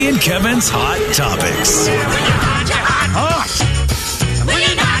and Kevin's Hot Topics.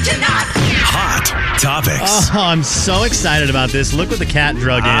 Hot Topics. Oh, I'm so excited about this. Look what the cat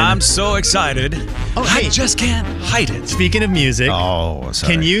drug in. I'm so excited. Oh, I hey. just can't hide it. Speaking of music, Oh,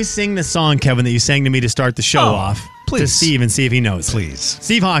 sorry. can you sing the song, Kevin, that you sang to me to start the show off? please. To Steve and see if he knows it. Please.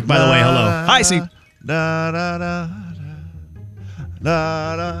 Steve Hawk, by the way, hello. Hi, Steve. Da da da da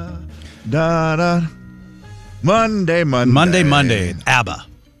da da da. Monday. Monday. ABBA.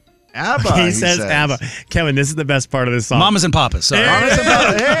 ABBA. He says ABBA. Kevin, this is the best part of this song. Mamas and Papas. Sorry.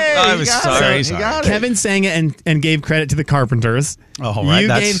 Hey, I he was got sorry, it. sorry. He got it. Kevin sang it and gave credit to the Carpenters. Oh, right. You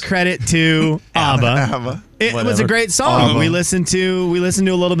That's- gave credit to ABBA. ABBA. It was a Whatever. great song. ABBA. We listened to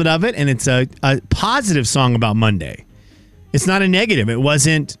a little bit of it, and it's a positive song about Monday. It's not a negative. It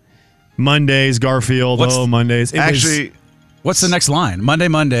wasn't Mondays, Garfield. Mondays. It was, Actually, What's the next line?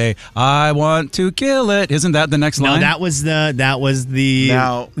 Monday. I want to kill it. Isn't that the next no, line? that was the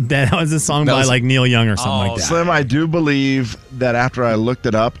song That by was- like Neil Young or something like that. Slim, I do believe that after I looked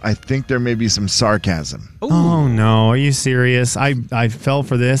it up, I think there may be some sarcasm. Oh no, are you serious? I fell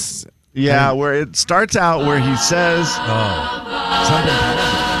for this. Yeah, where it starts out where he says something.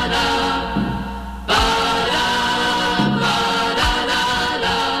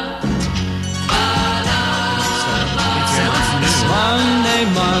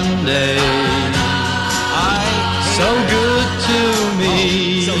 Monday, so good to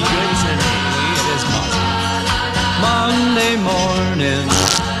me. So good to me. Monday morning,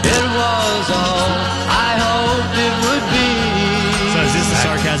 it was all I hoped it would be. So is this the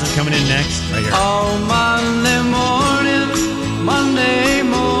sarcasm coming in next? Right here. Oh, Monday morning,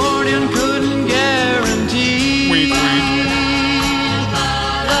 couldn't guarantee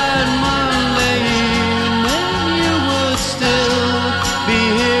that Monday evening you would still be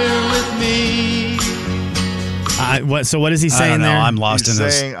here with me. So what is he I saying don't know. there? I'm lost He's in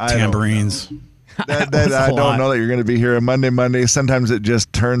those saying, I don't tambourines. That was a I lot. don't know that you're going to be here on Monday. Sometimes it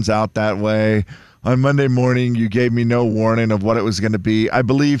just turns out that way. On Monday morning, you gave me no warning of what it was going to be. I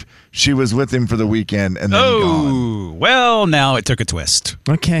believe she was with him for the weekend and then gone. Oh, well, now it took a twist.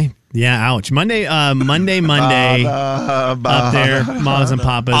 Okay. Yeah, ouch. Monday up there, Mamas and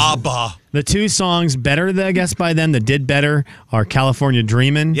Papas. ABBA. The two songs better, I guess, by them that did better are California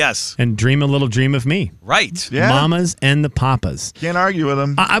Dreamin'. Yes. And Dream a Little Dream of Me. Right. Yeah. Mamas and the Papas. Can't argue with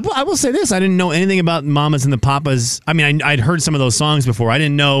him. I will say this. I didn't know anything about Mamas and the Papas. I mean, I'd heard some of those songs before. I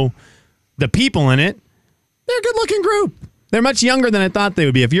didn't know the people in it. They're a good-looking group. They're much younger than I thought they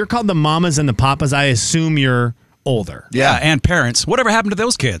would be. If you're called the Mamas and the Papas, I assume you're older. Yeah, and parents. Whatever happened to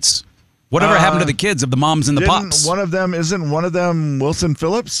those kids? Whatever happened to the kids of the moms and the pops? Isn't one of them Wilson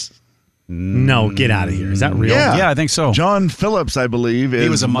Phillips? No, get out of here. Is that real? Yeah. Yeah, I think so. John Phillips, I believe, is He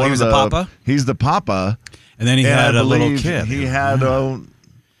was a papa? He's the papa. And then he And had I a little believe kid. He had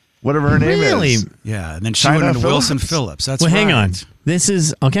whatever her name Really? is. Yeah, and then she China went into Wilson Phillips? Phillips. That's Well, right. hang on. This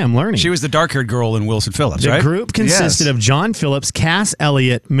is, okay, I'm learning. She was the dark-haired girl in Wilson Phillips, The right? group consisted Yes. of John Phillips, Cass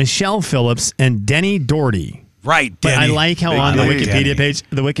Elliott, Michelle Phillips, and Denny Doherty. Right, But I Denny. like how Big on the Denny.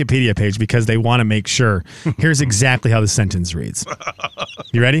 Wikipedia page, because they want to make sure. Here's exactly how the sentence reads.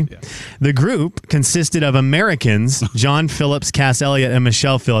 You ready? Yeah. The group consisted of Americans, John Phillips, Cass Elliott, and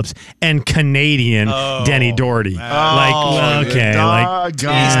Michelle Phillips, and Canadian Denny Doherty. Doggone.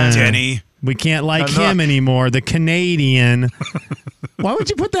 Denny. We can't like Canuck. him anymore. The Canadian. Why would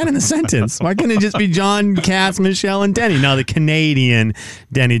you put that in the sentence? Why couldn't it just be John, Cass, Michelle, and Denny? No, the Canadian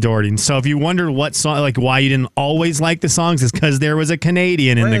Denny Doherty. So if you wondered what song, like why you didn't always like the songs, is because there was a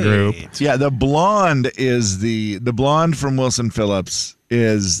Canadian in the group. Yeah, the blonde is the blonde from Wilson Phillips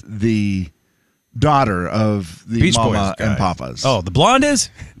is the daughter of the Beach Boys Mama guy. and Papas. Oh, the blonde is?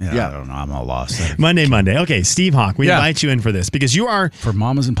 Yeah. I don't know. I'm all lost. Monday. Okay, Steve Hawk, we Yeah. invite you in for this because For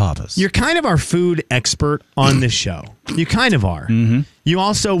mamas and papas. you're kind of our food expert on this show. You kind of are. Mm-hmm. You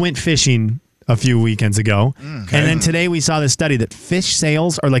also went fishing a few weekends ago. And then today we saw this study that fish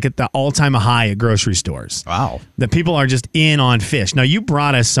sales are like at the all-time high at grocery stores. Wow. That people are just in on fish. Now, you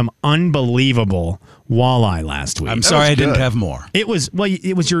brought us some unbelievable walleye last week. I'm sorry I was didn't good. have more. It was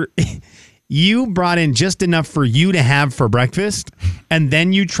your... You brought in just enough for you to have for breakfast, and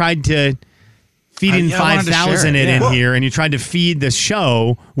then you tried to feed in I wanted to 5,000 share it, in yeah. here, and you tried to feed the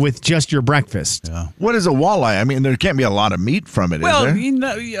show with just your breakfast. Yeah. What is a walleye? I mean, there can't be a lot of meat from it, is Well, there? you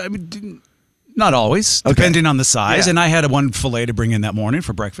know, yeah, I mean, not always, Okay. depending on the size. Yeah. And I had one fillet to bring in that morning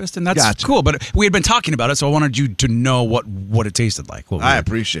for breakfast, and that's Gotcha. cool. But we had been talking about it, so I wanted you to know what it tasted like. I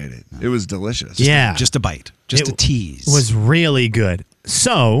appreciate it. It was delicious. Yeah. Just a bite, just a It tease. was really good.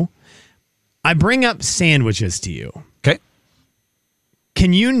 So, I bring up sandwiches to you. okay.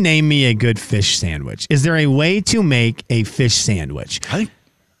 Can you name me a good fish sandwich? Is there a way to make a fish sandwich? I think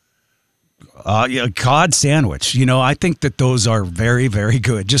Yeah, cod sandwich. I think that those are very, very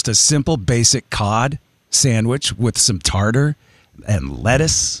good. Just a simple, basic cod sandwich with some tartar and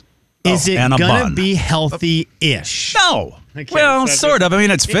lettuce. Is it and a gonna bun. be healthy-ish? No. Okay, Well, so sort of. I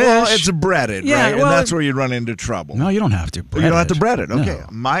mean, it's fish. Well, it's breaded, Yeah, right? well, and that's where you run into trouble. No, you don't have to. you don't have to bread it. Okay.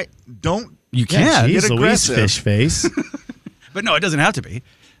 No. Don't. You Yeah, can, geez, Louise, aggressive. fish face. but no, it doesn't have to be.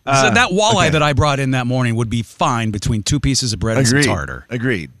 So that walleye okay. that I brought in that morning would be fine between 2 pieces of bread and some Agreed. tartar.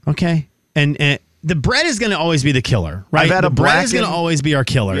 Agreed. Okay. And the bread is going to always be the killer, right? I've had the a bread is going to blackened- always be our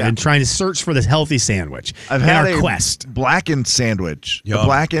killer Yeah. and trying to search for the healthy sandwich. I've in had our a quest. blackened sandwich, Yum. a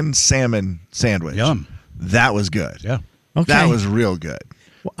blackened salmon sandwich. Yum. That was good. Yeah. Okay. That was real good.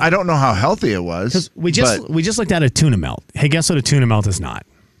 I don't know how healthy it was. Because we but just looked at a tuna melt. Hey, guess what a tuna melt is not?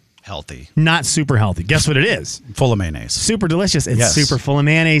 Healthy. Not super healthy. Guess what it is? Full of mayonnaise. Super delicious. It's Yes. super full of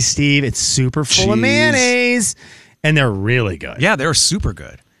mayonnaise, Steve. It's super full of Jeez. mayonnaise. And they're really good. Yeah, they're super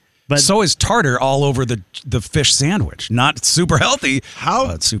good. But- so is tartar all over the fish sandwich. Not super healthy, How-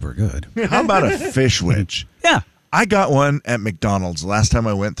 but super good. how about a fish wedge? Yeah. I got one at McDonald's last time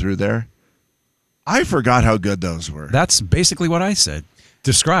I went through there. I forgot how good those were. That's basically what I said.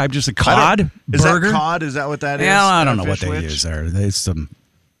 Describe just a I cod don't- Is burger. that cod? Is that what that is? Yeah, I A don't know what fish they wedge? use there. It's some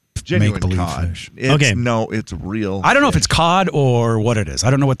Genuine make-believe cod. fish. It's, Okay. No, it's real. I don't know if fish. it's cod or what it is. I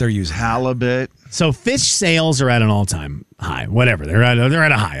don't know what they're using. halibut. So fish sales are at an all-time high. Whatever. They're at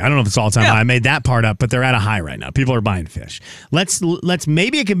a high. I don't know if it's all-time Yeah. high. I made that part up, but they're at a high right now. People are buying fish. Let's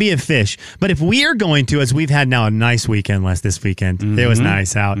maybe it could be a fish, but if we are going to, as we've had now a nice weekend this weekend. It was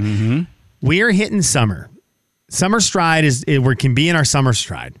nice out. We are hitting summer. Summer stride we can be in our summer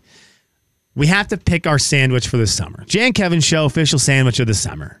stride. We have to pick our sandwich for the summer. Jay and Kevin Show official sandwich of the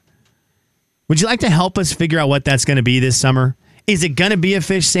summer. Would you like to help us figure out what that's going to be this summer? Is it going to be a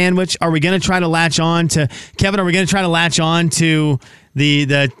fish sandwich? Are we going to try to latch on to Kevin? Are we going to try to latch on to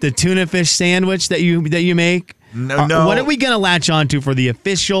the tuna fish sandwich that you make? No, no. What are we going to latch on to for the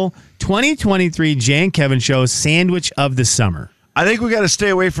official 2023 Jay and Kevin Show sandwich of the summer? I think we got to stay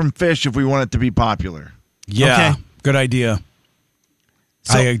away from fish if we want it to be popular. Yeah, Okay. good idea.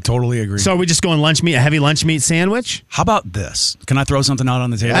 So- I totally agree. So are we just going a heavy lunch meat sandwich? how about this? Can I throw something out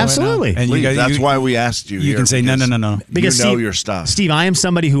on the table? right now? Absolutely. And you Please, guys, that's why we asked you. you here, can say no, because no, no, no. Because you know Steve, your stuff. Steve, I am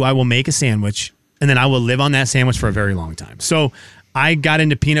somebody who I will make a sandwich and then I will live on that sandwich for a very long time. So I got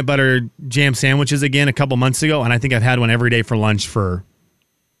into peanut butter jam sandwiches again a couple months ago, and I think I've had one every day for lunch for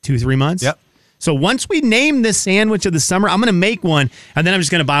 2-3 months. Yep. So once we name this sandwich of the summer, I'm going to make one, and then I'm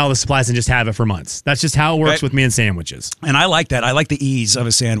just going to buy all the supplies and just have it for months. That's just how it works Okay. with me and sandwiches. And I like that. I like the ease of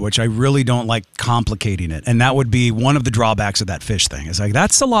a sandwich. I really don't like complicating it. And that would be one of the drawbacks of that fish thing. It's like,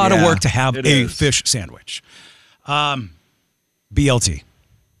 that's a lot of Yeah, work to have it a is. fish sandwich. BLT.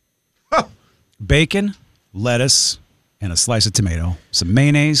 Bacon, lettuce, and a slice of tomato. Some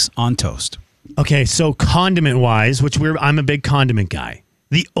mayonnaise on toast. Okay, so condiment-wise, I'm a big condiment guy.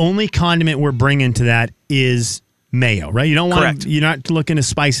 The only condiment we're bringing to that is mayo, right? You don't want Correct. you're not looking to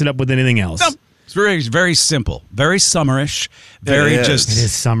spice it up with anything else. No, it's very, very simple. Very summerish. Very is. just. It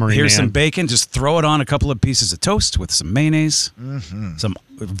is summery, Here's man. some bacon. Just throw it on a couple of pieces of toast with some mayonnaise. Some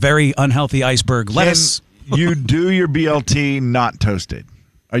very unhealthy iceberg lettuce. Can you do your BLT not toasted?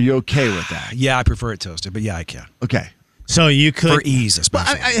 Are you okay with that? Yeah, I prefer it toasted, but yeah, I can. Okay. So you could For ease, But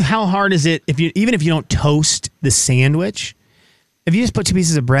especially. how hard is it even if you don't toast the sandwich? If you just put 2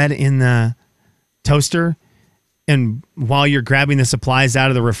 pieces of bread in the toaster, and while you're grabbing the supplies out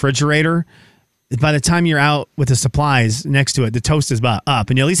of the refrigerator, by the time you're out with the supplies next to it, the toast is up,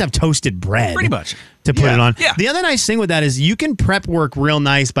 and you at least have toasted bread. Pretty much. To put Yeah. it on. Yeah. The other nice thing with that is you can prep work real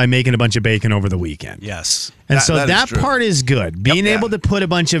nice by making a bunch of bacon over the weekend. Yes. And That- so that is that true. part is good. Being Yeah. able to put a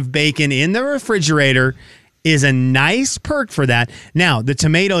bunch of bacon in the refrigerator is a nice perk for that. Now, the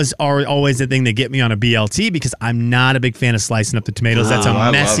tomatoes are always the thing that get me on a BLT because I'm not a big fan of slicing up the tomatoes. That's I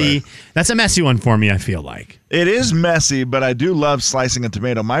love messy. it. That's a messy one for me, I feel like. It is messy, but I do love slicing a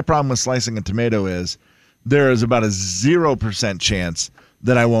tomato. My problem with slicing a tomato is there is about a 0% chance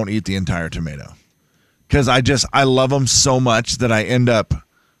that I won't eat the entire tomato. Because I love them so much that I end up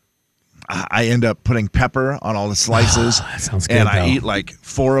putting pepper on all the slices. That sounds good, And I though. eat like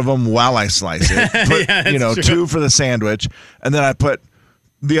 4 of them while I slice it. Put, that's true. 2 for the sandwich. And then I put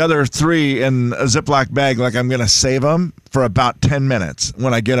the other 3 in a Ziploc bag like I'm going to save them for about 10 minutes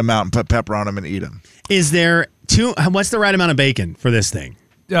when I get them out and put pepper on them and eat them. Is there what's the right amount of bacon for this thing?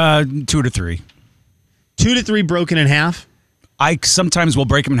 2 to 3. 2 to 3 broken in half? I sometimes will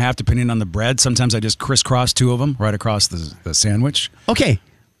break them in half depending on the bread. Sometimes I just crisscross 2 of them right across the sandwich. Okay.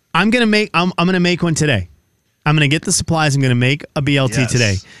 I'm gonna make one today. I'm going to get the supplies. I'm going to make a BLT Yes.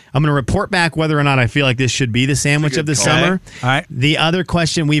 today. I'm going to report back whether or not I feel like this should be the sandwich of the call. summer. All right. The other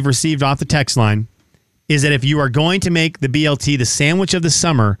question we've received off the text line is that if you are going to make the BLT the sandwich of the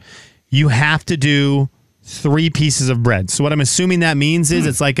summer, you have to do 3 pieces of bread. So what I'm assuming that means is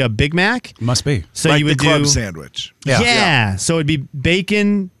it's like a Big Mac. Must be. So like you would the club do sandwich. yeah. So it'd be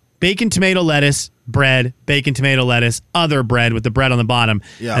bacon, tomato, lettuce, bread, bacon, tomato, lettuce, other bread with the bread on the bottom.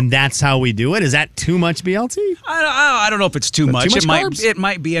 Yeah. And that's how we do it. Is that too much BLT? I don't know if it's too much. much carbs? It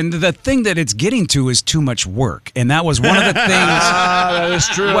might be. And the thing that it's getting to is too much work. And that was one of the things. That is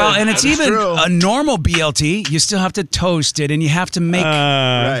true. Well, and it's That is even true. a normal BLT. You still have to toast it, and you have to make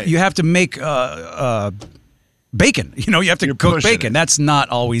Right. you have to make bacon. You know, you have to You're cook pushing bacon. it. That's not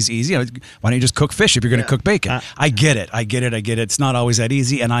always easy. Why don't you just cook fish if you're going to cook bacon? I get it. It's not always that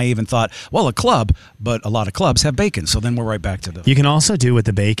easy. And I even thought, well, a club, but a lot of clubs have bacon. So then we're right back to the. You can also do with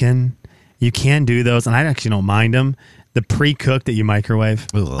the bacon. You can do those, and I actually don't mind them. The pre-cooked that you microwave.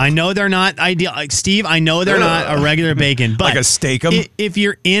 Ugh. I know they're not ideal. Like, Steve, I know they're not a regular bacon, but Like a steak-'em? If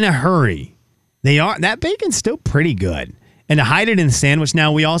you're in a hurry, that bacon's still pretty good. And to hide it in the sandwich.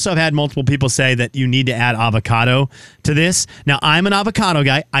 Now, we also have had multiple people say that you need to add avocado to this. Now, I'm an avocado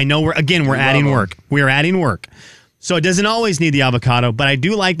guy. I know we're adding 'em. work. We are adding work. So it doesn't always need the avocado, but I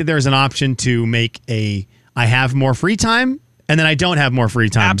do like that there's an option to make I have more free time, and then I don't have more free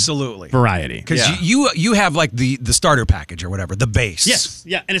time. Absolutely. Variety. Because Yeah. you have like the starter package or whatever, the base. Yes.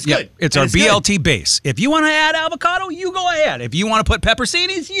 Yeah, and it's Yeah, good. it's And our good. BLT base. If you want to add avocado, you go ahead. If you want to put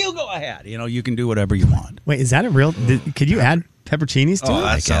pepperoncinis, you go ahead. You know, you can do whatever you want. Wait, is that a real? Could you add pepperoncinis to Oh, it? that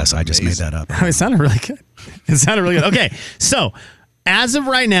I guess sounds I just made amazing. that up. It sounded really good. It sounded really good. Okay, so as of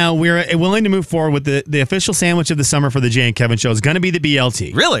right now, we're willing to move forward with the official sandwich of the summer for the Jay and Kevin show. Is going to be the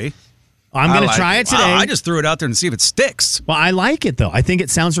BLT. Really? I'm going to like try it. it today. Wow, I just threw it out there and see if it sticks. Well, I like it, though. I think it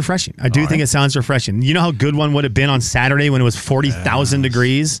sounds refreshing. I do think it sounds refreshing. You know how good one would have been on Saturday when it was 40,000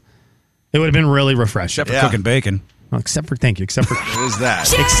 degrees? It would have been really refreshing. Except for Yeah. cooking bacon. Well, except for cooking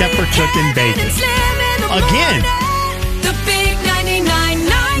bacon. Again. The big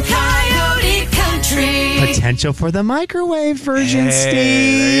 99.9 Coyote Country. Potential for the microwave version, Hey, Steve.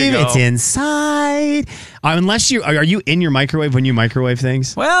 there you go. It's inside. Unless are you in your microwave when you microwave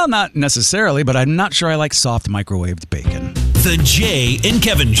things? Well, not necessarily, but I'm not sure I like soft microwaved bacon. The Jay and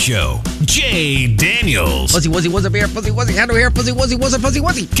Kevin Show. Jay Daniels. Fuzzy wuzzy was a bear, fuzzy wuzzy had a hair, fuzzy wuzzy was a fuzzy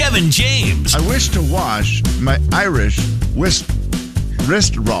wuzzy. Kevin James. I wish to wash my Irish wrist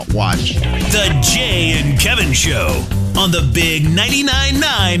watch. The Jay and Kevin Show on the Big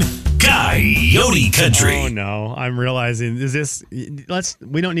 99.9 Coyote Country. Oh no, I'm realizing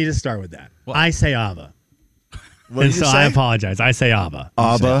we don't need to start with that. I say Ava. What And did you so say? I apologize. I say Ava.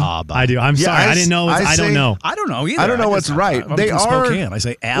 Abba. I do. I'm Yeah, sorry. I didn't know. I I don't say- know. I don't know either. I don't know what's just- right. I'm They from are. Spokane. I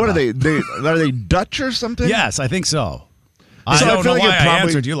say ABBA. What are they? Are they Dutch or something? Yes, I think so. I So I don't feel know like why it I probably-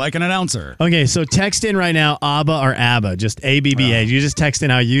 answered you like an announcer. Okay, so text in right now, ABBA or ABBA, just ABBA. You just text in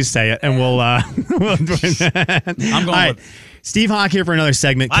how you say it, and we'll. We'll do that. I'm going All right. with- Steve Hawk here for another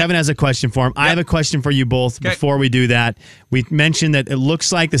segment. Kevin has a question for him. I have a question for you both. Okay. Before we do that, we mentioned that it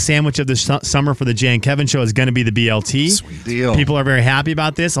looks like the sandwich of the summer for the Jay and Kevin show is going to be the BLT. Sweet deal. People are very happy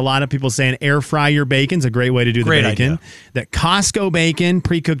about this. A lot of people saying air fry your bacon's a great way to do Great the bacon. idea. That Costco bacon,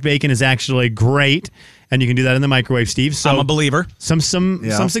 pre-cooked bacon, is actually great, and you can do that in the microwave, Steve. So I'm a believer. some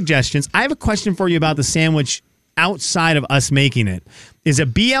Yeah. suggestions. I have a question for you about the sandwich outside of us making it. Is a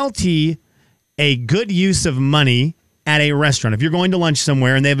BLT a good use of money at a restaurant? If you're going to lunch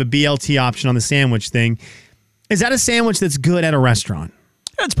somewhere and they have a BLT option on the sandwich thing, is that a sandwich that's good at a restaurant?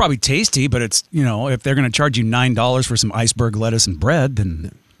 It's probably tasty, but it's, if they're going to charge you $9 for some iceberg lettuce and bread,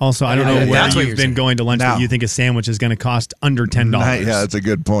 then Also, I don't Yeah, know yeah, where that's what you've you're been saying. going to lunch No. that you think a sandwich is going to cost under $10. Yeah, that's a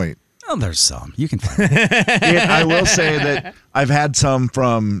good point. well, there's some. You can find I will say that I've had some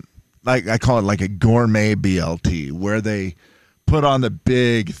from, like, I call it like a gourmet BLT, where they put on the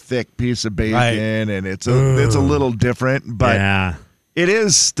big, thick piece of bacon, Right. and it's a little different, but yeah. it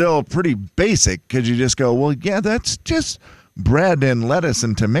is still pretty basic because you just go, well, yeah, that's just bread and lettuce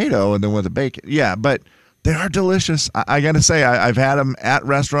and tomato, and then with the bacon. Yeah, but they are delicious. I got to say, I've had them at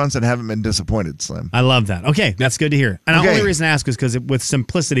restaurants and haven't been disappointed, Slim. I love that. Okay, that's good to hear. And the Okay. only reason I ask is because with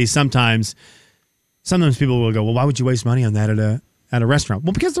simplicity, sometimes people will go, well, why would you waste money on that at a restaurant?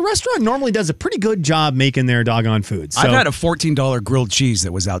 Well, because the restaurant normally does a pretty good job making their doggone food. So I've had a $14 grilled cheese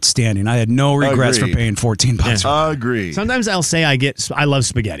that was outstanding. I had no regrets Agreed. for paying $14 for it. Agree. sometimes I'll say I love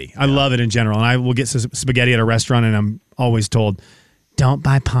spaghetti. I love it in general, and I will get spaghetti at a restaurant, and I'm always told, don't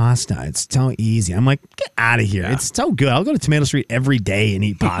buy pasta. It's so easy. I'm like, get out of here. It's so good. I'll go to Tomato Street every day and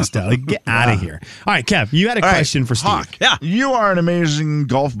eat pasta. Like, get out of here. All right, Kev, you had a question for Steve. Hawk, Yeah. you are an amazing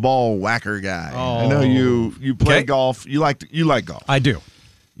golf ball whacker guy. I know you play Okay. golf. You like golf. I do.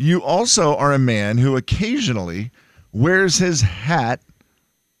 You also are a man who occasionally wears his hat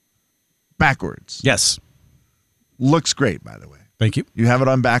backwards. Yes. Looks great, by the way. Thank you. You have it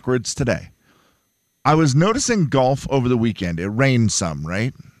on backwards today. I was noticing golf over the weekend. It rained some,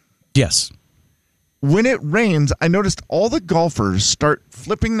 right? Yes. When it rains, I noticed all the golfers start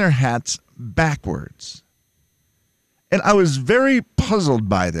flipping their hats backwards. And I was very puzzled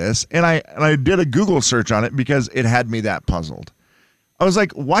by this, and I did a Google search on it because it had me that puzzled. I was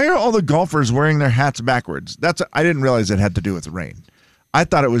like, why are all the golfers wearing their hats backwards? I didn't realize it had to do with rain. I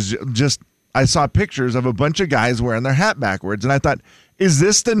thought it was just I saw pictures of a bunch of guys wearing their hat backwards, and I thought, is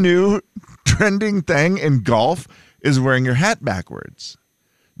this the new trending thing in golf, is wearing your hat backwards?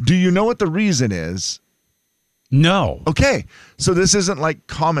 Do you know what the reason is? No. Okay, so this isn't like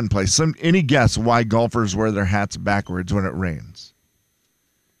commonplace. Any guess why golfers wear their hats backwards when it rains?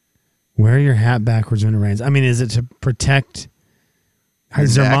 Wear your hat backwards when it rains. I mean, is it to protect?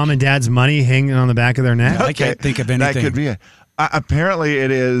 Is their neck. mom and dad's money hanging on the back of their neck? I can't think of anything. That could be it. Apparently,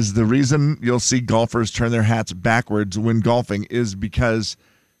 it is the reason you'll see golfers turn their hats backwards when golfing is because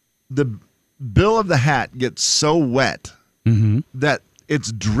the bill of the hat gets so wet that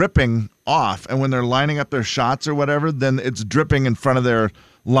it's dripping off. And when they're lining up their shots or whatever, then it's dripping in front of their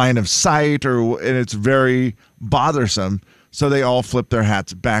line of sight, and it's very bothersome. So they all flip their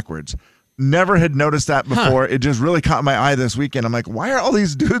hats backwards. Never had noticed that before. It just really caught my eye this weekend. I'm like, why are all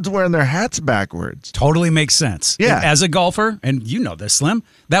these dudes wearing their hats backwards? Totally makes sense. Yeah. And as a golfer, and you know this, Slim,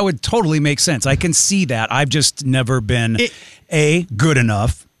 that would totally make sense. I can see that. I've just never been A, good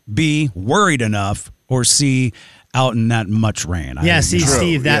enough, B, worried enough, or C, out in that much rain. Yeah, see,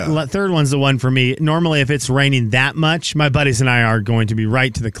 Steve, that third one's the one for me. Normally, if it's raining that much, my buddies and I are going to be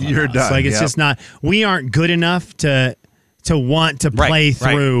right to the clubhouse. You're done, Like, it's yep. just not, we aren't good enough to want to play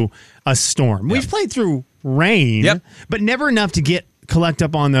through a storm. We've played through rain, but never enough to collect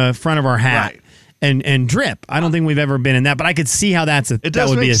up on the front of our hat. Right. And drip. I don't think we've ever been in that, but I could see how that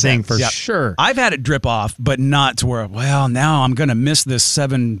would be a thing for sure. I've had it drip off, but not to where, well, now I'm going to miss this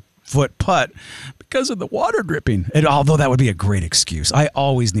 7-foot putt because of the water dripping. Although that would be a great excuse. I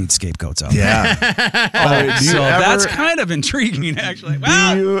always need scapegoats out there. Yeah. That's kind of intriguing, actually. Do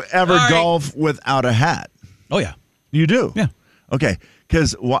you ever golf without a hat? Oh, yeah. You do? Yeah. Okay.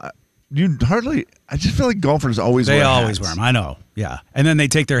 Because you hardly, I just feel like golfers always wear They hats. always wear them. I know. Yeah. And then they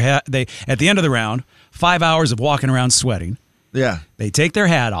take their hat. At the end of the round, 5 hours of walking around sweating. Yeah. They take their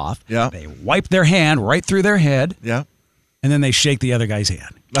hat off. Yeah. They wipe their hand right through their head. Yeah. And then they shake the other guy's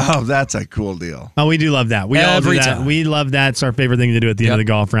hand. Oh, that's a cool deal. Oh, we do love that. We all do Every that. time. We love that. It's our favorite thing to do at the end of the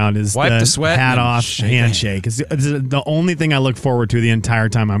golf round is Wipe the sweat hat and off, shake the handshake. It's the only thing I look forward to the entire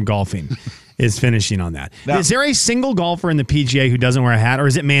time I'm golfing is finishing on that. Now- Is there a single golfer in the PGA who doesn't wear a hat, or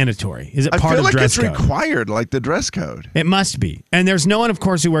is it mandatory? Is it I part feel of like dress it's code? required, like the dress code. It must be. And there's no one, of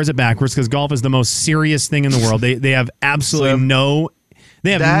course, who wears it backwards because golf is the most serious thing in the world. They have absolutely no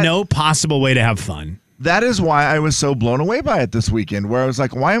possible way to have fun. That is why I was so blown away by it this weekend, where I was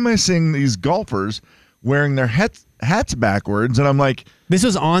like, why am I seeing these golfers wearing their hats backwards? And I'm like, This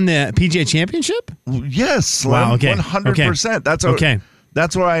was on the PGA Championship? yes, Slim, Wow, okay. 100%.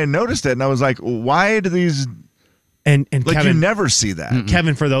 That's where I noticed it. And I was like, why do these, And like, Kevin, you never see that.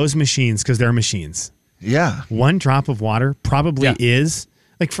 Kevin, for those machines, because they're machines, Yeah. one drop of water probably is,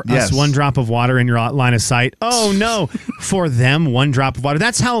 like for Yes. us, one drop of water in your line of sight. Oh, no. For them, one drop of water.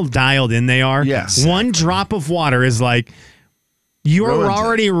 That's how dialed in they are. Yes. One drop of water is like, you are Ruins it.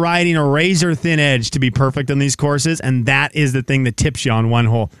 already riding a razor thin edge to be perfect on these courses, and that is the thing that tips you on one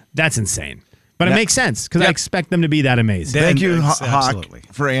hole. That's insane. But it makes sense because I expect them to be that amazing. Thank you, Yes, Hawk, absolutely.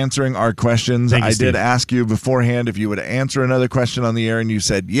 for answering our questions. Thank you, I Steve. did ask you beforehand if you would answer another question on the air, and you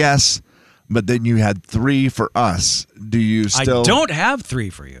said yes, but then you had 3 for us. Do you still? I don't have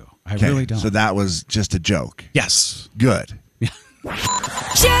 3 for you. I Okay, really don't. So that was just a joke. Yes. Good.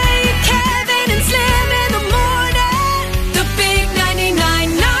 Jay, Kevin, and Slim in the morning. The big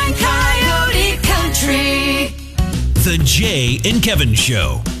 99.9 Coyote Country. The Jay and Kevin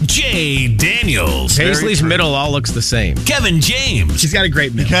Show. Jay Daniels. Paisley's true. middle all looks the same. Kevin James. She's got a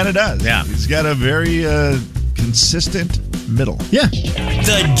great He middle. kind of does. Yeah. He's got a very consistent middle. Yeah.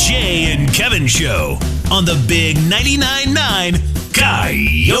 The Jay and Kevin Show on the Big 99.9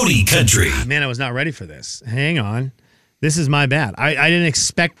 Coyote Country. Man, I was not ready for this. Hang on. This is my bad. I didn't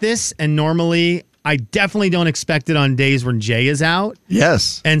expect this, and normally I definitely don't expect it on days when Jay is out.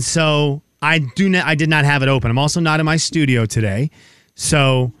 Yes. And so I did not have it open. I'm also not in my studio today.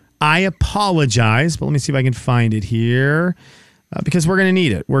 So I apologize, but let me see if I can find it here. Because we're going to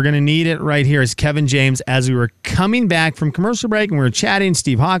need it. We're going to need it right here as Kevin James, as we were coming back from commercial break and we were chatting,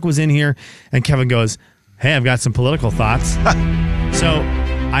 Steve Hawk was in here, and Kevin goes, hey, I've got some political thoughts. So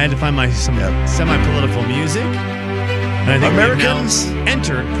I had to find some semi-political music. And I think Americans, we've now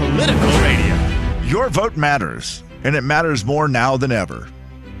entered political radio. your vote matters, and it matters more now than ever.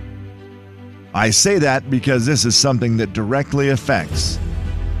 I say that because this is something that directly affects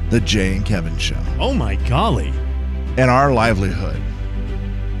the Jay and Kevin Show. Oh, my golly. And our livelihood.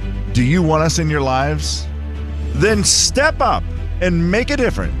 Do you want us in your lives? Then step up and make a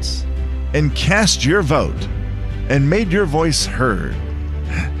difference and cast your vote and make your voice heard.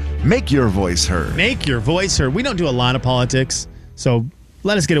 Make your voice heard. Make your voice heard. We don't do a lot of politics, so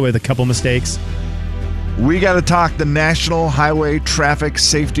let us get away with a couple mistakes. We got to talk the National Highway Traffic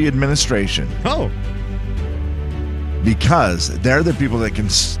Safety Administration Oh, because they're the people that can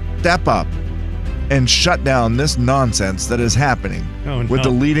step up and shut down this nonsense that is happening with the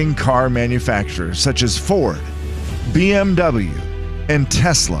leading car manufacturers such as Ford, BMW, and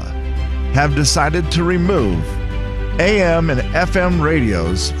Tesla have decided to remove AM and FM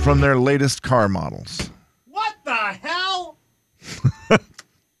radios from their latest car models. what the hell?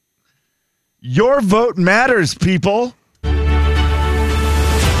 Your vote matters, people. Let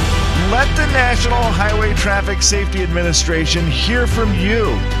the National Highway Traffic Safety Administration hear from you.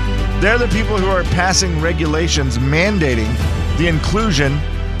 They're the people who are passing regulations mandating the inclusion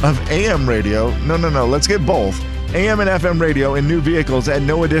of AM radio. No, let's get both. AM and FM radio in new vehicles at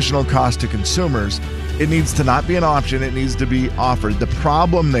no additional cost to consumers. It needs to not be an option. It needs to be offered. The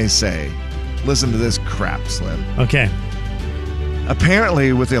problem, they say, listen to this crap, Slim. Okay.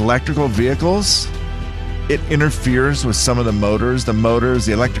 Apparently, with electrical vehicles, it interferes with some of the motors. The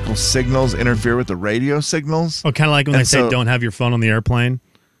electrical signals interfere with the radio signals. Oh, kind of like when And they say don't have your phone on the airplane?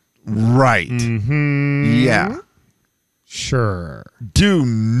 Right. Mm-hmm. Yeah. Sure. Do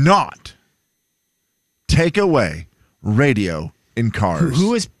not take away radio in cars.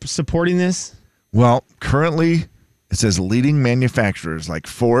 Who is supporting this? Well, currently, it says leading manufacturers like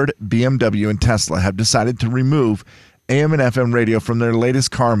Ford, BMW, and Tesla have decided to remove AM and FM radio from their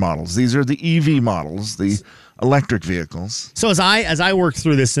latest car models. These are the EV models, the electric vehicles. So as I work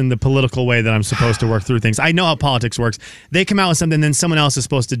through this in the political way that I'm supposed to work through things, I know how politics works. They come out with something, then someone else is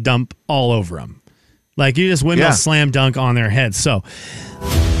supposed to dump all over them. Like you just windmill slam dunk on their heads. So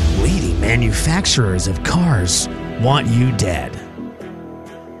leading manufacturers of cars want you dead.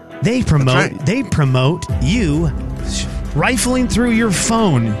 They promote you rifling through your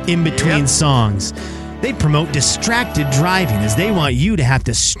phone in between songs. They promote distracted driving as they want you to have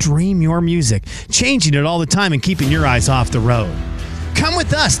to stream your music, changing it all the time and keeping your eyes off the road. Come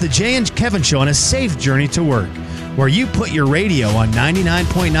with us, the Jay and Kevin Show, on a safe journey to work, where you put your radio on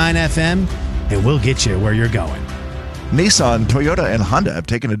 99.9 FM and we'll get you where you're going. Nissan, Toyota, and Honda have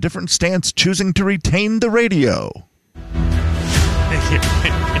taken a different stance, choosing to retain the radio.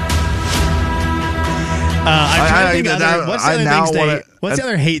 What's the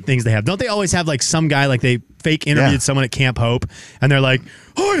other hate things they have? Don't they always have like some guy, like they fake interviewed someone at Camp Hope, and they're like,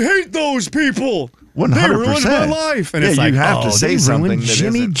 I hate those people. 100%. They ruined my life. And Yeah, it's like, you have to say they something ruined that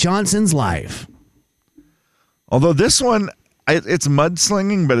Jimmy isn't. Johnson's life. Although this one, it's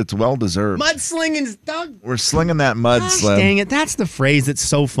mudslinging, but it's well-deserved. Mudslinging's dog. We're slinging that mud, Slim. Dang it. That's the phrase that's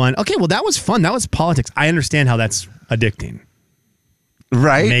so fun. Okay, well, that was fun. That was politics. I understand how that's addicting.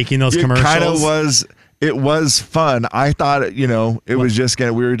 Right? Making those commercials. It kind of was. It was fun. I thought, it was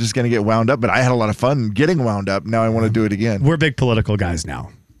we were just gonna get wound up, but I had a lot of fun getting wound up. Now I want to do it again. We're big political guys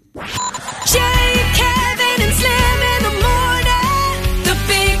now. Jay, Kevin, and Slim in the morning. The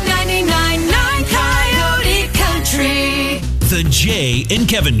big 99.9 Coyote Country. The Jay and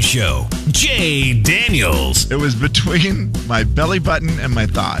Kevin Show. Jay Daniels. It was between my belly button and my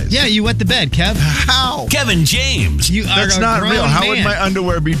thighs. Yeah, you wet the bed, Kev. How? Kevin James. You are That's a not grown real. How would man. my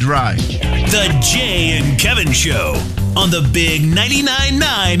underwear be dry? The Jay and Kevin Show on the big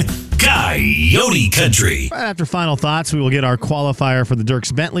 99.9 Coyote Country. Right after final thoughts, we will get our qualifier for the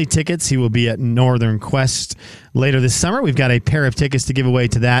Dierks Bentley tickets. He will be at Northern Quest later this summer. We've got a pair of tickets to give away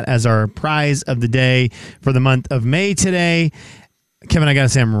to that as our prize of the day for the month of May today. Kevin, I got to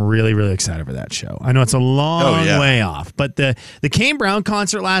say, I'm really, really excited for that show. I know it's a long way off, but the Kane Brown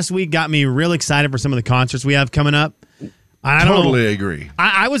concert last week got me real excited for some of the concerts we have coming up. I Totally agree.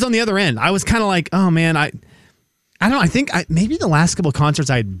 I was on the other end. I was kind of like, oh, man, I don't know. I think maybe the last couple of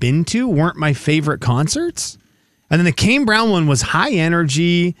concerts I had been to weren't my favorite concerts. And then the Kane Brown one was high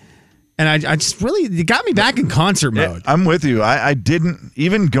energy. And I just really, it got me back in concert mode. I'm with you. I didn't,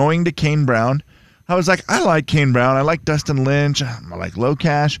 even going to Kane Brown, I was like, I like Kane Brown. I like Dustin Lynch. I like Low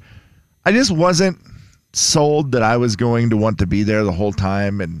Cash. I just wasn't sold that I was going to want to be there the whole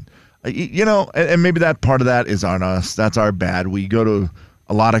time. And, and maybe that part of that is on us. That's our bad. We go to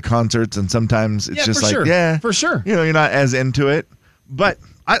a lot of concerts, and sometimes it's just like, for sure. You're not as into it. But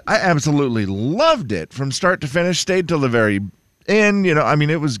I absolutely loved it from start to finish, stayed till the very end.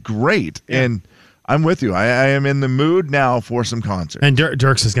 It was great. Yeah. And I'm with you. I am in the mood now for some concert. And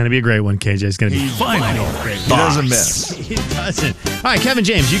Dirks is going to be a great one. KJ is going to be Final great. He doesn't miss. He doesn't. All right, Kevin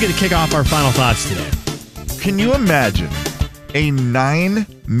James, you get to kick off our final thoughts today. Can you imagine a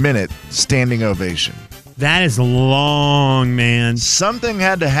 9-minute standing ovation? That is long, man. Something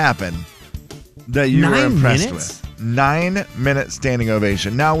had to happen that you were impressed 9 minutes? with. 9-minute standing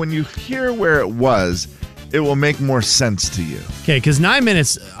ovation. Now, when you hear where it was, it will make more sense to you. Okay, because 9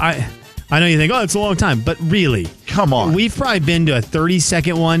 minutes, I know you think, it's a long time, but really. Come on. We've probably been to a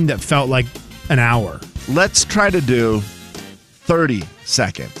 30-second one that felt like an hour. Let's try to do 30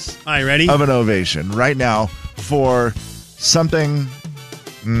 seconds. All right, ready? Of an ovation right now for something.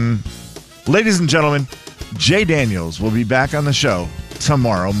 Ladies and gentlemen, Jay Daniels will be back on the show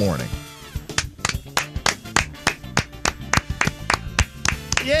tomorrow morning.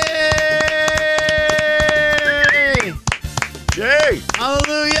 Yay! Jay!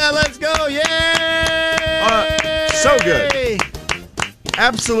 Hallelujah, let's go! Yay! So good.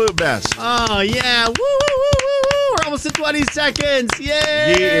 Absolute best. Oh, yeah. Woo, woo, woo, woo, woo. We're almost at 20 seconds.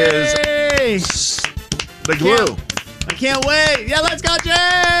 Yay! He is the glue. I can't wait. Yeah, let's go,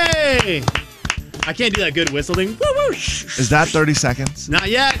 Jay! I can't do that good whistle thing. Woo, woo. Is that 30 seconds? Not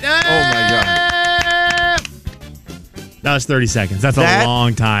yet. Oh, my God. That was 30 seconds. That's That a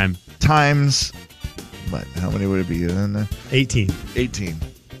long time. Times, what? How many would it be? 18. 18.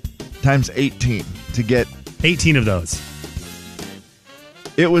 Times 18 to get. 18 of those.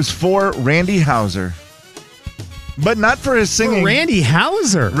 It was for Randy Houser, but not for his singing. Randy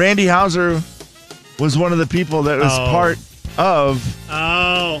Houser. Randy Houser was one of the people that was part of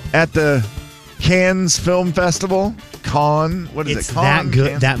at the Cannes Film Festival. What is It's it? that good.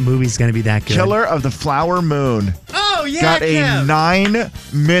 Cannes? That movie's going to be that good. Killer of the Flower Moon. Oh, yeah. Got a Kev.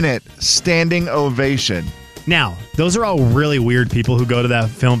 9-minute standing ovation. Now, those are all really weird people who go to that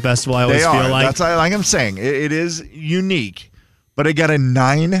film festival, I always They feel are. like. That's like I'm saying. It is unique, but it got a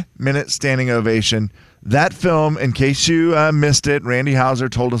 9-minute standing ovation. That film, in case you missed it, Randy Houser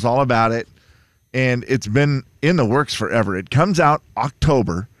told us all about it, and it's been in the works forever. It comes out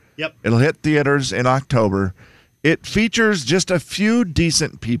October. Yep. It'll hit theaters in October. It features just a few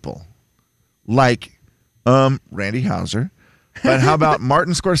decent people, like Randy Houser. But how about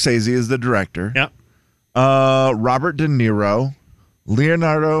Martin Scorsese as the director? Yep. Robert De Niro,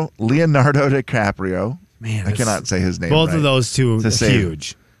 Leonardo DiCaprio. Man, I cannot say his name. Both right of those two to are save.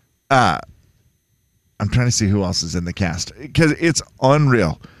 huge. I'm trying to see who else is in the cast because it's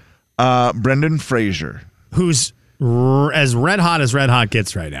unreal. Brendan Fraser, Who's as red hot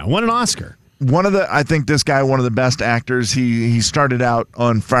gets right now. Won an Oscar. I think this guy, one of the best actors. He started out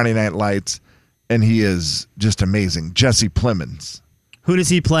on Friday Night Lights, and he is just amazing. Jesse Plemons. Who does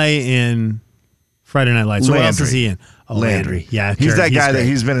he play in Friday Night Lights? What else is he in? Oh, Landry. Yeah, he's that guy great. that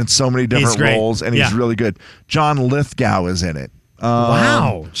he's been in so many different great. roles, and he's Yeah. really good. John Lithgow is in it.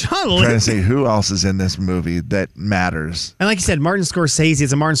 Wow, John I'm trying to Lithgow. say who else is in this movie that matters. And like you said, Martin Scorsese.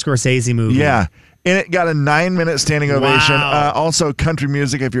 It's a Martin Scorsese movie. Yeah. And it got a 9-minute standing ovation. Wow. Also, country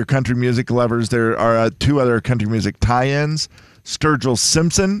music. If you're country music lovers, there are 2 other country music tie-ins. Sturgill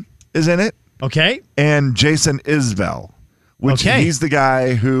Simpson is in it, Okay. and Jason Isbell, which Okay. he's the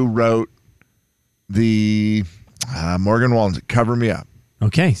guy who wrote the Morgan Wallen "Cover Me Up."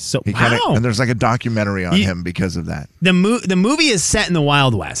 Okay. So He kinda, wow. and there's like a documentary on You- him because of that. The movie is set in the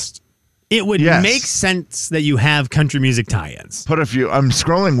Wild West. It would Yes. make sense that you have country music tie-ins. Put a few. I'm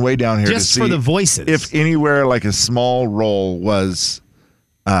scrolling way down here Just to see for the voices. if anywhere like a small role was,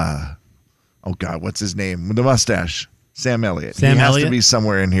 oh God, what's his name? With the mustache, Sam Elliott. Sam he has Elliott? to be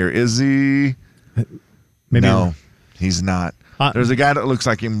somewhere in here. Is he? Maybe No, he's not. There's a guy that looks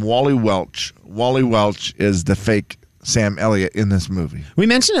like him, Wally Welch. Wally Welch is the fake Sam Elliott in this movie. We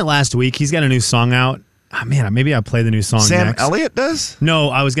mentioned it last week. He's got a new song out. Oh, man, maybe I'll play the new song Sam next. Elliott does? No,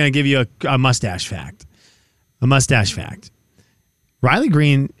 I was going to give you a mustache fact. A mustache fact. Riley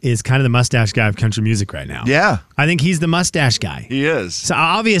Green is kind of the mustache guy of country music right now. Yeah, I think he's the mustache guy. he is. So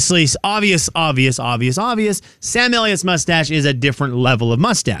obviously, obvious. Sam Elliott's mustache is a different level of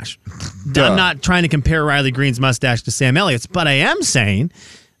mustache. Duh. I'm not trying to compare Riley Green's mustache to Sam Elliott's, but I am saying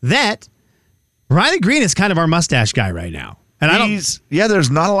that Riley Green is kind of our mustache guy right now. And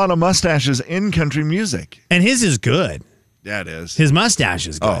There's not a lot of mustaches in country music. and his is good. Yeah, it is. His mustache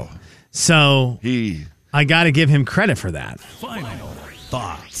is good. Oh. So He. I got to give him credit for that. Final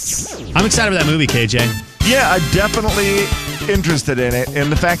thoughts. I'm excited for that movie, KJ. Yeah, I'm definitely interested in it,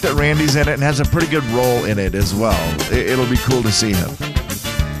 and the fact that Randy's in it and has a pretty good role in it as well. It'll be cool to see him.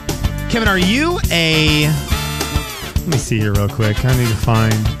 Kevin, are you a... Let me see here real quick. I need to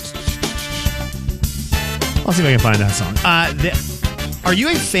find... I'll see if I can find that song. Are you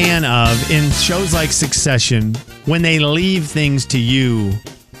a fan of, in shows like Succession, when they leave things to you,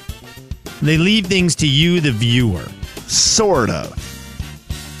 the viewer? Sort of.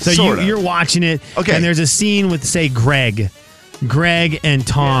 So you're watching it, Okay. and there's a scene with, say, Greg and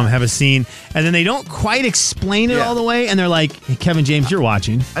Tom have a scene, and then they don't quite explain it all the way, and they're like, hey, Kevin James, you're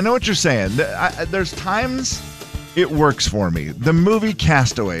watching. I know what you're saying. There's times it works for me. The movie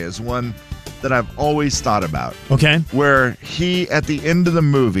Castaway is one that I've always thought about. Okay. Where he, at the end of the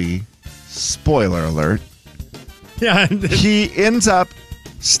movie, spoiler alert, Yeah. he ends up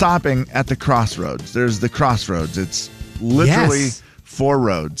stopping at the crossroads. There's the crossroads. It's literally Yes. 4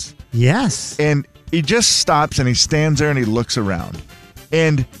 roads. Yes. And he just stops and he stands there and he looks around.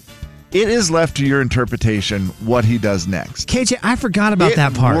 And it is left to your interpretation what he does next. KJ, I forgot about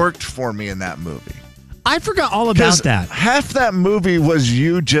that part. It worked for me in that movie. I forgot all about 'Cause that. half that movie was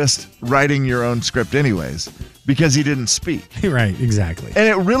you just writing your own script anyways because he didn't speak. Right, exactly. And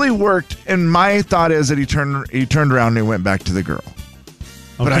it really worked. And my thought is that he turned around and he went back to the girl.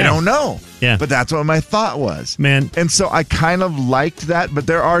 But I Okay. don't know. Yeah. But that's what my thought was. Man. And so I kind of liked that. But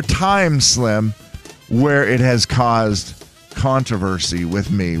there are times, Slim, where it has caused controversy with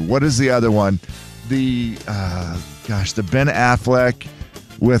me. What is the other one? The Ben Affleck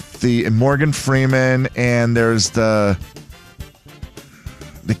with the Morgan Freeman, and there's the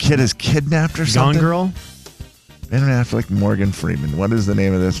kid is kidnapped or Gone something. Girl? Ben Affleck, Morgan Freeman. What is the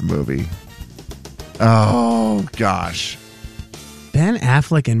name of this movie? Oh gosh. Ben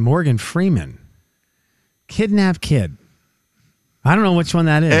Affleck and Morgan Freeman. Kidnapped Kid. I don't know which one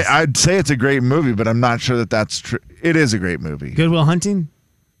that is. I'd say it's a great movie, but I'm not sure that that's true. It is a great movie. Good Will Hunting?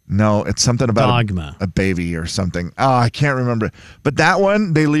 No, it's something about Dogma. a baby or something. Oh, I can't remember. But that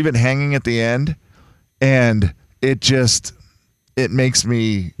one, they leave it hanging at the end, and it makes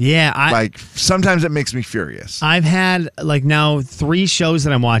me sometimes it makes me furious. I've had now 3 shows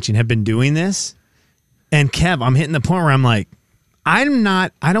that I'm watching have been doing this. And Kev, I'm hitting the point where I'm like, I don't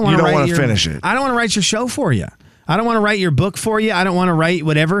want to finish it. I don't want to write your show for you. I don't want to write your book for you. I don't want to write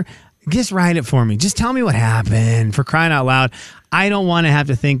whatever. Just write it for me. Just tell me what happened, for crying out loud. I don't want to have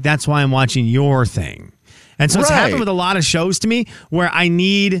to think that's why I'm watching your thing. And so it's happened with a lot of shows to me where I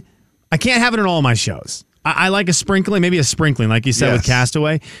can't have it in all my shows. I like a sprinkling, like you said with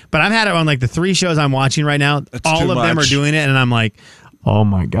Castaway. But I've had it on the 3 shows I'm watching right now. That's all too of them are much. doing it, and I'm like, oh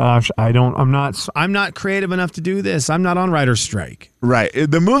my gosh, I'm not creative enough to do this. I'm not on writer's strike. Right.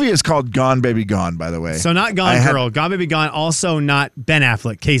 The movie is called Gone Baby Gone, by the way. So not Gone Girl, Gone Baby Gone. Also not Ben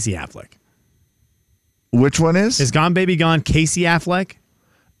Affleck, Casey Affleck. Which one is? Is Gone Baby Gone Casey Affleck?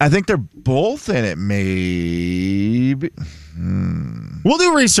 I think they're both in it. Maybe. We'll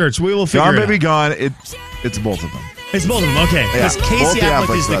do research. We will figure Gone it Baby out. Gone. It's both of them. It's both of them. Okay. Because Yeah, Casey both the Affleck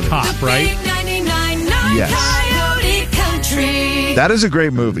Affleck is the brothers. cop, right? Big 99.9 Yes. Coyote Country. That is a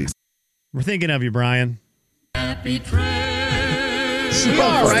great movie. We're thinking of you, Brian. We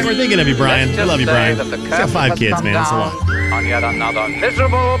are, right? We're thinking of you, Brian. I love you, Brian. He's got 5 kids, man. That's a lot. On yet another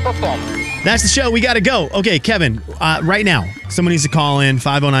miserable performance. That's the show. We got to go. Okay, Kevin, right now, someone needs to call in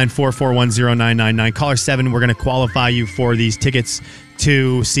 509-441-0999. Caller 7, we're going to qualify you for these tickets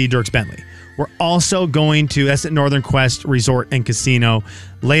to see Dierks Bentley. We're also going to, that's at Northern Quest Resort and Casino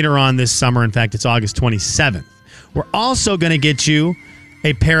later on this summer. In fact, it's August 27th. We're also going to get you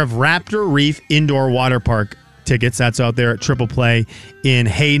a pair of Raptor Reef Indoor Water Park tickets. That's out there at Triple Play in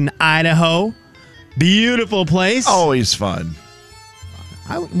Hayden, Idaho. Beautiful place. Always fun.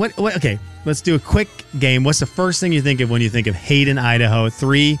 Okay, let's do a quick game. What's the first thing you think of when you think of Hayden, Idaho?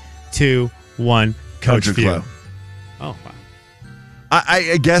 3, 2, 1. Coach Country Few. Club. Oh, wow.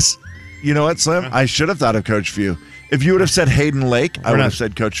 I guess, you know what, Slim? I should have thought of Coach Few. If you would have said Hayden Lake, I would have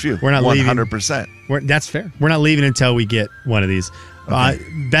said Coach Few. We're not 100%. That's fair. We're not leaving until we get one of these.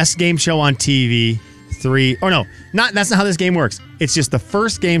 Best game show on TV. 3. Oh, no. That's not how this game works. It's just the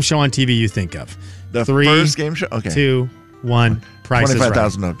first game show on TV you think of. The 3, first game show? Okay. 2, 1. Price is right.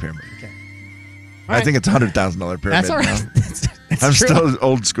 $25,000 pyramid. Okay. I think it's $100,000 pyramid. That's all right. now. That's I'm true. still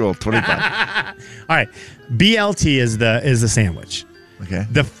old school, 25. All right. BLT is the sandwich. Okay.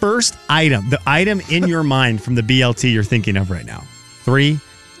 The first item, the item in your mind from the BLT you're thinking of right now. 3,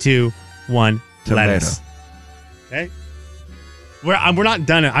 2, 1. Tomato. Lettuce. Okay. We're not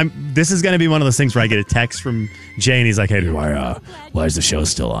done. This is going to be one of those things where I get a text from Jay and he's like, "Hey, why is the show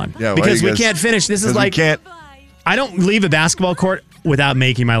still on?" Yeah, because we can't finish. This is like I don't leave a basketball court without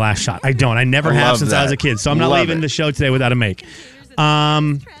making my last shot. I don't. I never have since I was a kid. So I'm not leaving the show today without a make.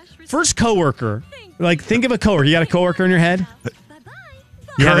 First coworker. Like, think of a coworker. You got a coworker in your head?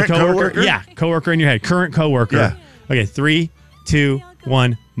 You have a coworker? Yeah, coworker in your head. Current coworker. Yeah. Okay, 3, 2,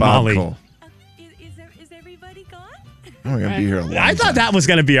 1. Molly. Cole. Is everybody gone? Oh, we're gonna be here a long I thought time. that was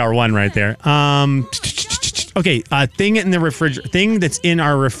going to be our one right there. Okay, thing in the thing that's in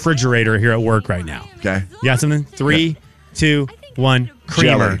our refrigerator here at work right now. Okay. You got something? 3, 2, 1.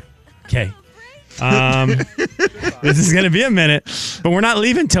 Creamer. Jelly. Okay. This is going to be a minute, but we're not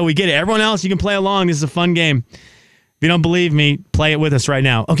leaving until we get it. Everyone else, you can play along. This is a fun game. If you don't believe me, play it with us right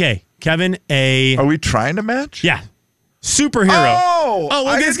now. Okay, Kevin, Are we trying to match? Yeah. Superhero. Oh, well,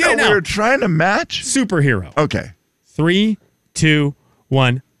 I let's didn't get it know now. we were trying to match. Superhero. Okay. 3, 2,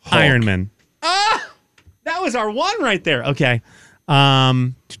 1. Hulk. Iron Man. That was our one right there. Okay.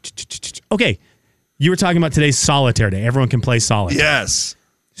 Okay. You were talking about today's solitaire day. Everyone can play solitaire. Yes.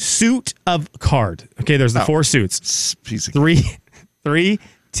 Suit of card. Okay, there's the 4 suits. Piece of 3,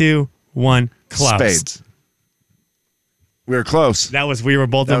 2, 1. Clubs. spades. We were close. We were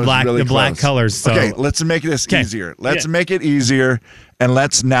both in black, really the black close. colors. So. Okay, let's make this easier. Let's make it easier, and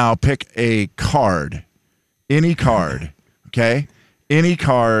let's now pick a card. Any card. Okay? Any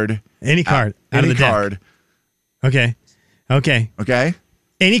card. Any card. Out of the deck. card. Okay. Okay?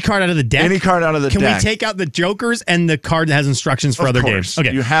 Any card out of the deck? Any card out of the Can deck. we take out the jokers and the card that has instructions for Of other course. games?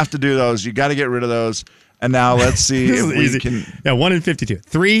 Okay. You have to do those. You got to get rid of those. And now let's see This if is we easy. can. Yeah, 1 in 52.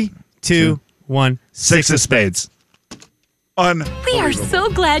 3, 2, 1. 6 of spades. We are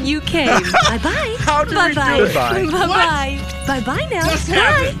so glad you came. Bye-bye. How did we do Bye-bye. it? Bye. Bye-bye. Bye-bye now.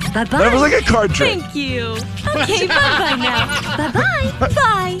 Bye. Bye-bye. That was like a card trick. Thank you. Okay, bye-bye now. Bye-bye.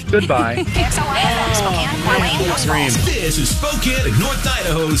 Bye. Goodbye. This is Spokane, North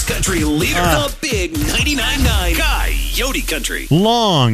Idaho's country leader, the Big 99.9 Coyote Country. Long